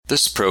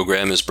This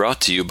program is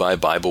brought to you by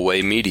Bible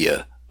Way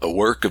Media, a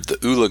work of the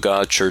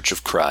Ulaga Church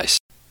of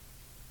Christ.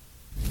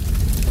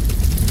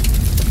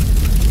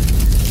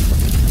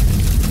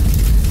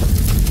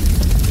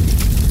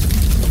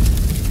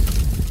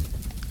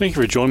 Thank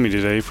you for joining me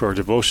today for our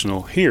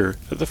devotional here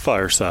at the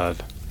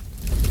Fireside.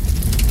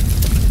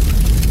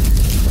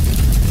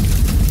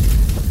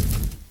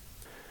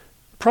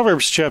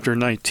 Proverbs chapter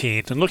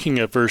 19, and looking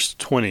at verse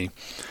 20.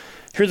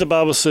 Here the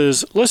Bible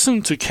says,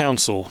 "Listen to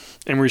counsel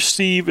and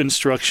receive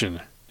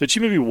instruction, that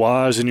you may be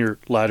wise in your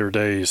latter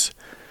days."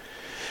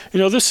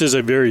 This is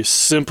a very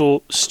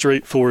simple,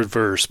 straightforward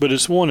verse, but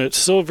it's one that's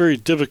so very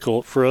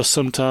difficult for us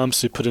sometimes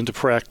to put into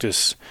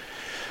practice.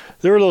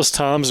 There are those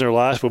times in our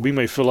life where we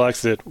may feel like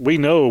that we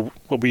know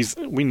what we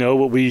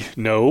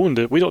know, and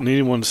that we don't need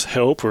anyone's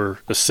help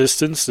or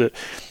assistance, that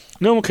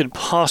no one can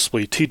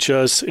possibly teach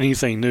us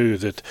anything new,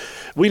 that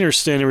we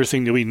understand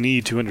everything that we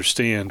need to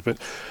understand. But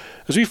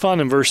as we find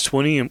in verse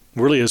 20, and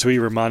really as we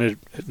reminded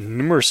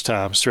numerous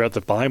times throughout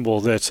the Bible,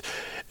 that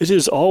it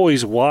is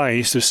always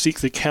wise to seek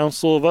the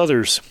counsel of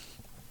others.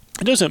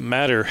 It doesn't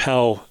matter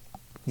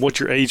what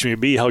your age may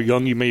be, how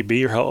young you may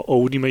be, or how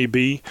old you may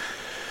be,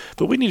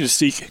 but we need to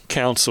seek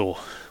counsel.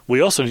 We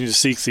also need to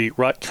seek the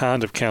right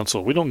kind of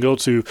counsel. We don't go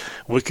to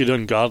wicked,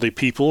 ungodly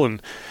people,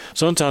 and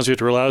sometimes we have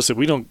to realize that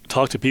we don't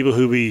talk to people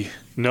who we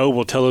know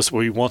will tell us what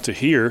we want to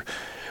hear.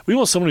 We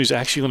want someone who's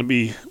actually going to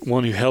be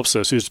one who helps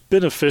us, who's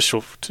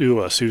beneficial to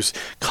us, whose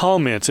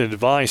comments and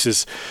advice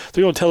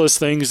they're going to tell us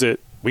things that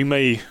we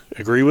may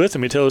agree with,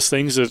 and may tell us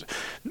things that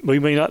we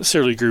may not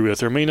necessarily agree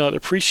with or may not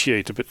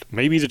appreciate, but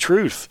may be the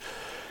truth.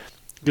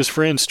 Because,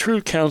 friends,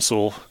 true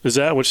counsel is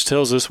that which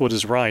tells us what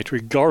is right,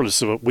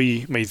 regardless of what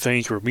we may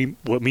think or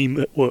what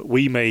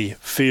we may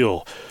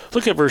feel.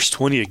 Look at verse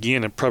 20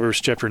 again in Proverbs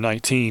chapter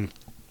 19.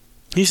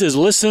 He says,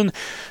 "Listen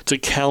to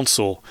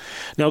counsel."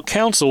 Now,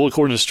 counsel,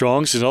 according to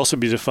Strong's, can also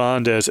be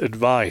defined as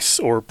advice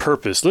or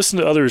purpose. Listen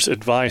to others'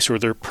 advice or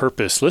their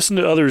purpose. Listen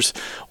to others'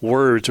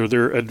 words or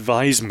their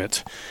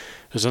advisement.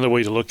 There's another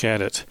way to look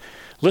at it.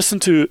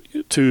 Listen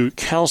to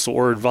counsel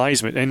or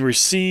advisement and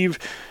receive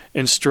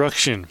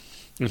instruction.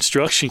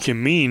 Instruction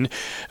can mean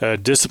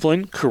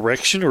discipline,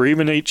 correction, or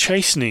even a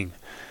chastening.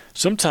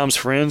 Sometimes,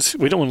 friends,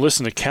 we don't want to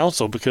listen to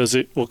counsel because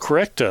it will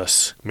correct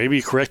us.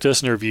 Maybe correct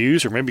us in our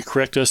views, or maybe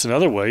correct us in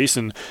other ways.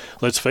 And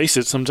let's face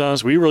it,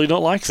 sometimes we really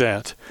don't like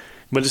that.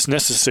 But it's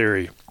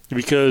necessary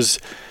because,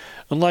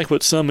 unlike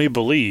what some may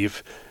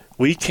believe,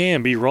 we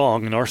can be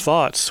wrong in our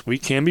thoughts. We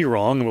can be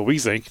wrong in what we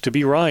think to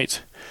be right.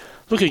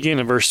 Look again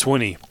in verse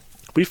 20.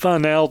 We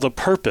find now the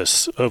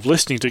purpose of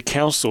listening to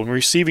counsel and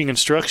receiving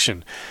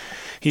instruction.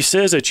 He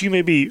says that you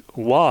may be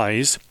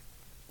wise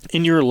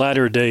in your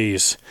latter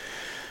days.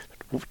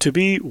 To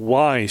be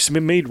wise, to be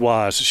made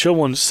wise, to show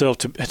oneself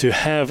to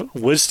have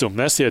wisdom.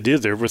 That's the idea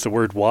there with the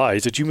word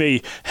wise, that you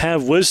may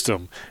have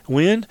wisdom.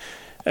 When?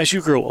 As you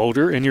grow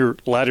older in your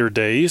latter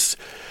days.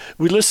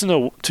 We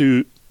listen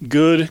to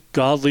good,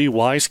 godly,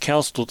 wise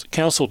counsel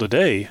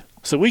today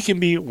so we can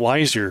be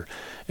wiser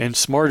and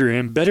smarter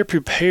and better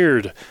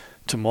prepared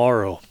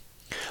tomorrow.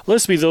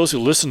 Let's be those who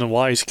listen to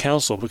wise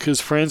counsel, because,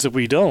 friends, if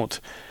we don't,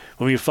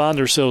 when we find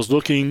ourselves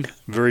looking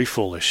very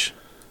foolish.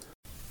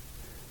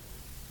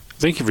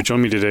 Thank you for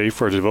joining me today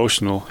for a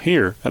devotional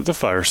here at the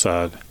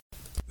Fireside.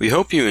 We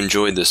hope you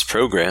enjoyed this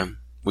program.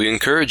 We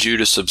encourage you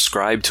to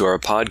subscribe to our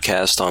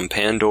podcast on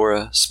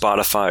Pandora,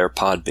 Spotify, or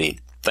Podbean.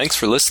 Thanks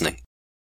for listening.